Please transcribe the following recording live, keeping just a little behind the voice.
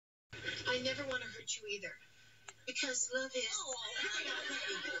I never want to hurt you either. Because love is... Oh,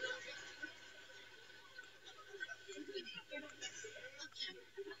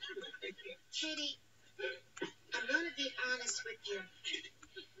 Katie, I'm going to be honest with you.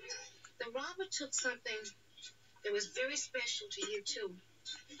 The robber took something that was very special to you, too.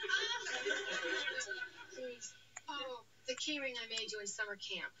 Please. Oh, the keyring I made you in summer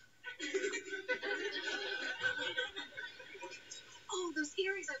camp. Oh, those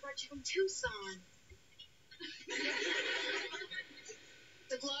earrings I brought you from Tucson.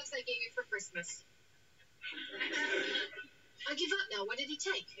 The gloves I gave you for Christmas. I give up now. What did he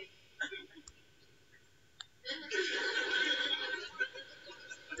take?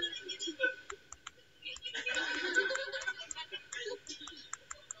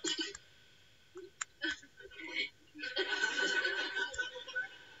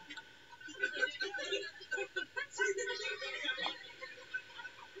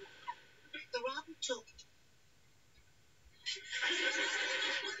 The robber took...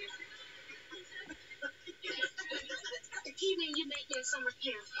 the keyring you made in summer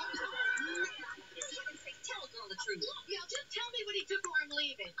camp. Tell a girl the truth. Look, now just tell me what he took or I'm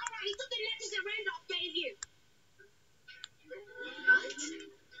leaving. All right, he took the necklace that Randolph gave you. What?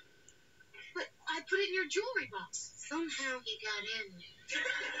 But I put it in your jewelry box. Somehow he got in there.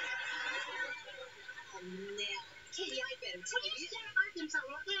 Oh, now, Katie, I better tell you. Stand by himself,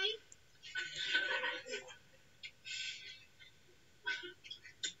 okay?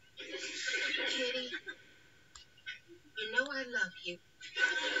 Katie, you know I love you.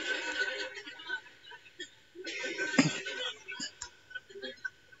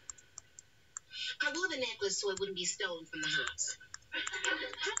 I wore the necklace so it wouldn't be stolen from the house.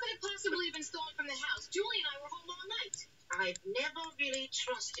 How could it possibly have been stolen from the house? Julie and I were home all night. I've never really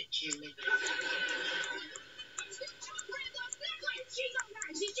trusted Julie. She's all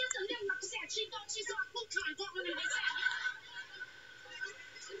right. She's just a little upset. She thought she saw a futon falling in his house.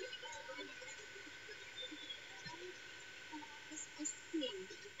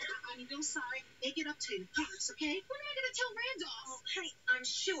 I'm real sorry. Make it up to you. Promise, okay? What am I going to tell Randolph? Oh, honey, I'm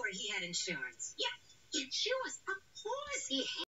sure he had insurance. Yeah, insurance. Of course he had.